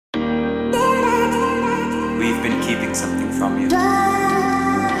hiding something from you.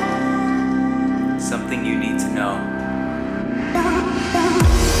 Something you need to know.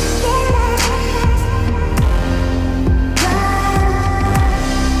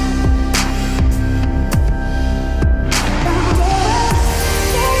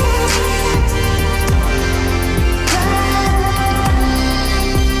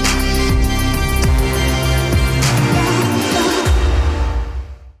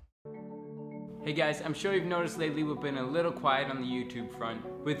 Hey guys, I'm sure you've noticed lately we've been a little quiet on the YouTube front.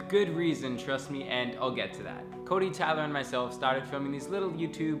 With good reason, trust me, and I'll get to that. Cody, Tyler, and myself started filming these little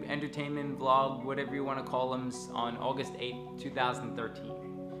YouTube entertainment vlog, whatever you want to call them, on August 8th, 2013.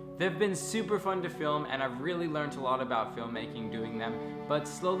 They've been super fun to film, and I've really learned a lot about filmmaking doing them, but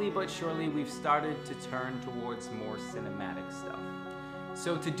slowly but surely we've started to turn towards more cinematic stuff.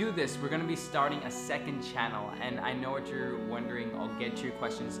 So to do this, we're going to be starting a second channel, and I know what you're wondering. I'll get to your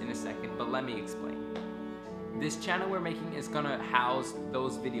questions in a second, but let me explain. This channel we're making is going to house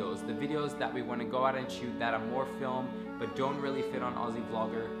those videos, the videos that we want to go out and shoot that are more film, but don't really fit on Aussie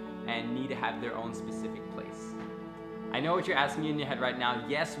Vlogger and need to have their own specific place. I know what you're asking in your head right now.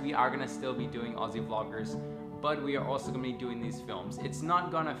 Yes, we are going to still be doing Aussie Vloggers, but we are also going to be doing these films. It's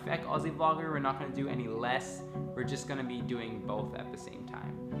not going to affect Aussie Vlogger. We're not going to do any less. We're just going to be doing both at the same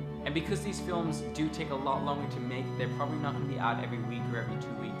time. And because these films do take a lot longer to make, they're probably not going to be out every week or every 2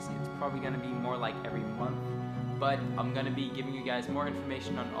 weeks. It's probably going to be more like every month. But I'm going to be giving you guys more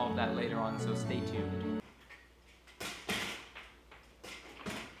information on all of that later on, so stay tuned.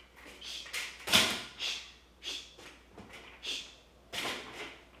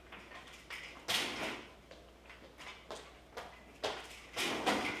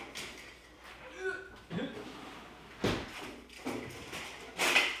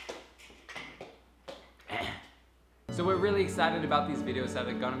 So we're really excited about these videos that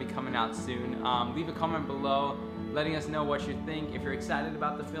are going to be coming out soon. Leave a comment below letting us know what you think. If you're excited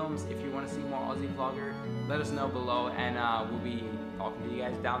about the films, if you want to see more Aussie Vlogger, let us know below, and we'll be talking to you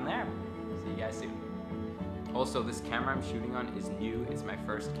guys down there. See you guys soon. Also, this camera I'm shooting on is new. It's my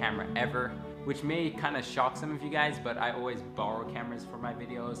first camera ever, which may kind of shock some of you guys, but I always borrow cameras for my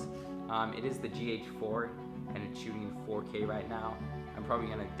videos. It is the GH4, and it's shooting in 4K right now. I'm probably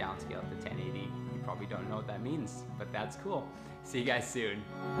going to downscale it to 1080. You probably don't know what that means, but that's cool. See you guys soon.